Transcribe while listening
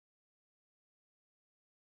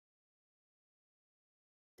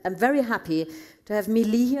I'm very happy to have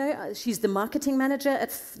Millie here. She's the marketing manager at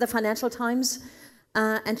the Financial Times.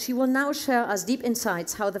 And she will now share us deep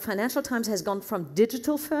insights how the Financial Times has gone from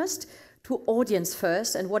digital first to audience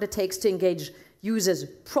first and what it takes to engage users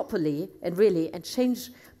properly and really and change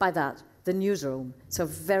by that the newsroom. So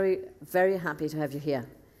very, very happy to have you here.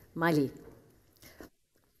 Miley.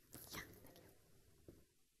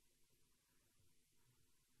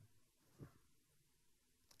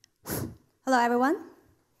 Hello, everyone.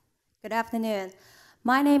 Good afternoon.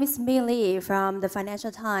 My name is Mi Li from the Financial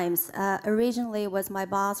Times. Originally was my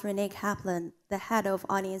boss, Renee Kaplan, the head of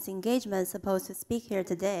audience engagement, supposed to speak here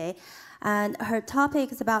today. And her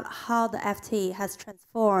topic is about how the FT has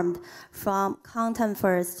transformed from content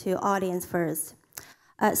first to audience first.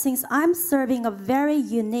 Since I'm serving a very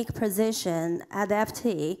unique position at the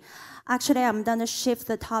FT, actually, I'm going to shift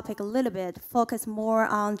the topic a little bit, focus more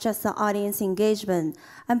on just the audience engagement,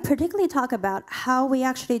 and particularly talk about how we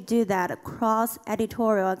actually do that across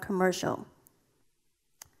editorial and commercial.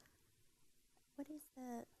 What is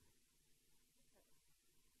the...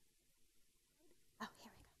 Oh,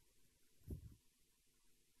 here we go.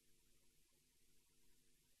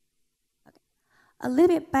 Okay. A little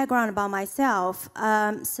bit background about myself.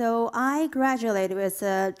 So I graduated with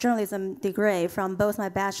a journalism degree from both my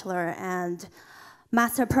bachelor and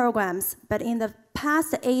master programs. But in the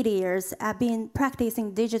past 8 years, I've been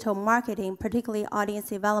practicing digital marketing, particularly audience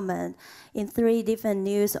development, in 3 different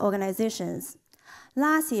news organizations.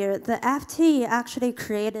 Last year, the FT actually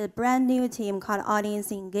created a brand new team called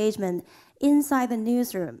Audience Engagement inside the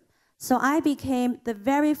newsroom. So I became the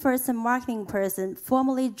very first marketing person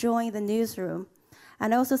formally joined the newsroom,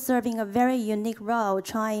 and also serving a very unique role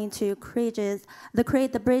trying to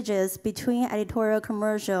create the bridges between editorial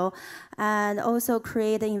commercial and also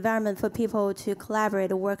create an environment for people to collaborate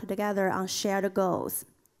and work together on shared goals.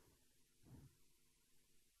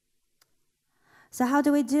 So how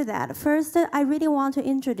do we do that? First, I really want to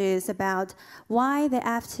introduce about why the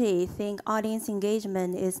FT think audience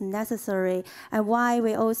engagement is necessary and why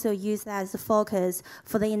we also use that as a focus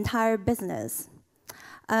for the entire business.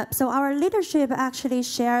 So our leadership actually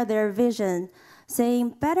share their vision,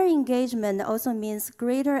 saying better engagement also means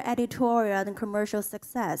greater editorial and commercial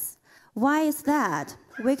success. Why is that?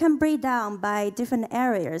 We can break down by different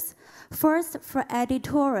areas. First, for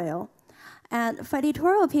editorial. And for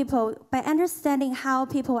editorial people, by understanding how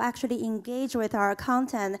people actually engage with our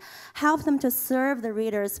content, help them to serve the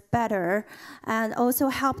readers better, and also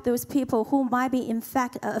help those people who might be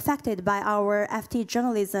affected by our FT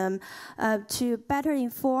journalism to better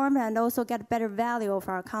inform and also get better value of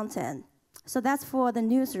our content. So that's for the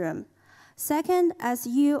newsroom. Second, as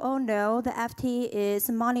you all know, the FT is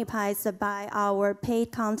monetized by our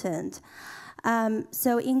paid content.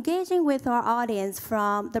 So engaging with our audience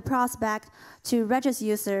from the prospect to registered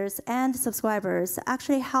users and subscribers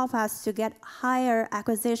actually help us to get higher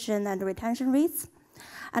acquisition and retention rates.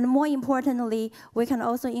 And more importantly, we can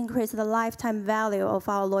also increase the lifetime value of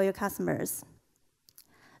our loyal customers.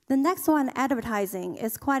 The next one, advertising,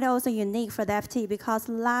 is quite also unique for the FT because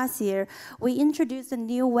last year we introduced a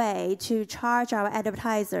new way to charge our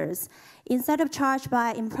advertisers. Instead of charge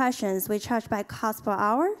by impressions, we charge by cost per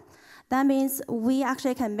hour. That means we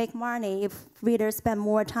actually can make money if readers spend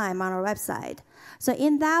more time on our website. So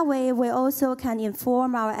in that way, we also can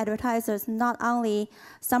inform our advertisers not only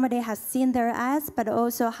somebody has seen their ads, but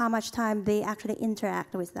also how much time they actually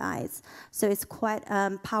interact with the ads. So it's quite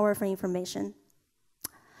powerful information.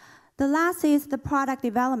 The last is the product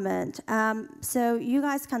development. So you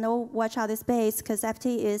guys can all watch out this space because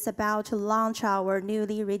FT is about to launch our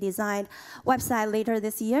newly redesigned website later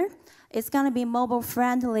this year. It's going to be mobile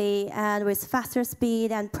friendly and with faster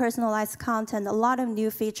speed and personalized content, a lot of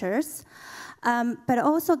new features. But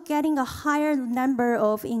also getting a higher number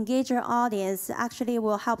of engager audience actually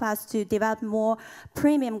will help us to develop more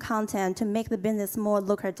premium content to make the business more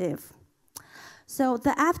lucrative. So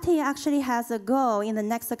the FT actually has a goal in the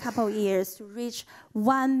next couple of years to reach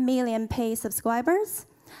 1 million paid subscribers.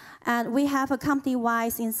 And we have a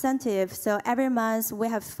company-wide incentive. So every month we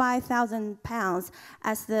have £5,000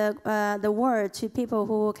 as the reward to people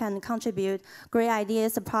who can contribute great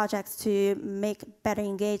ideas and projects to make better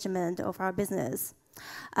engagement of our business.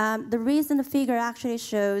 The recent figure actually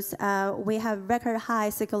shows we have record high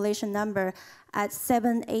circulation number at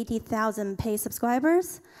 780,000 paid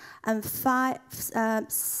subscribers and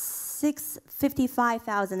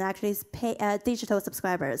 655,000 actually is digital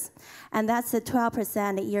subscribers. And that's a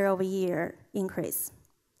 12% year-over-year increase.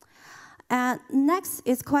 And next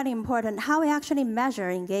is quite important, how we actually measure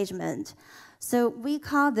engagement. So we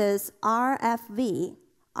call this RFV,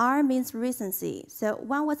 R means recency. So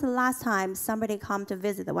when was the last time somebody come to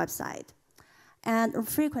visit the website? And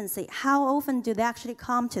frequency, how often do they actually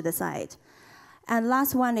come to the site? And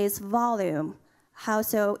last one is volume.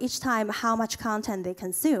 So each time, how much content they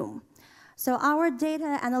consume. So our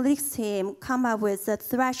data analytics team come up with a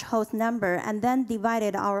threshold number and then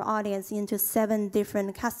divided our audience into 7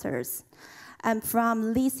 different clusters, and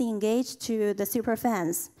from least engaged to the super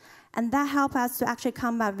fans. And that helped us to actually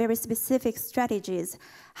come up with very specific strategies,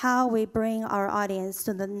 how we bring our audience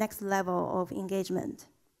to the next level of engagement.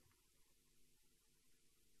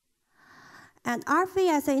 And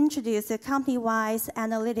RFE, as I introduced, a company-wide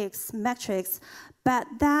analytics metrics, but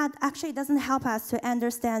that actually doesn't help us to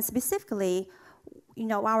understand specifically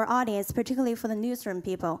our audience, particularly for the newsroom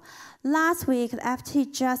people. Last week, the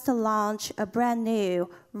FT just launched a brand new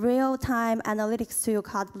real-time analytics tool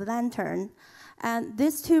called Lantern. And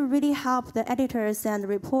this tool really helped the editors and the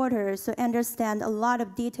reporters to understand a lot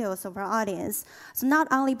of details of our audience. So not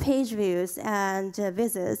only page views and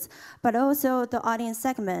visits, but also the audience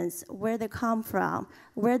segments, where they come from,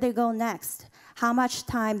 where they go next, how much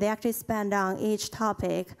time they actually spend on each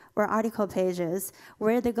topic or article pages,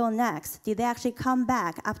 where they go next. Did they actually come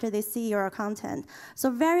back after they see your content? So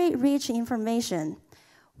very rich information.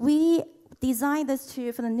 We designed this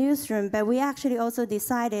tool for the newsroom, but we actually also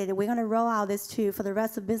decided we're going to roll out this tool for the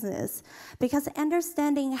rest of business, because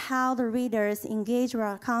understanding how the readers engage with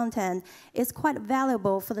our content is quite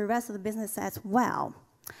valuable for the rest of the business as well.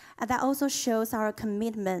 And that also shows our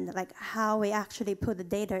commitment, like how we actually put the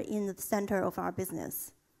data in the center of our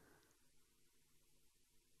business.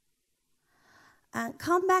 And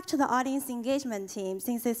come back to the audience engagement team.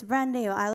 Since it's brand new,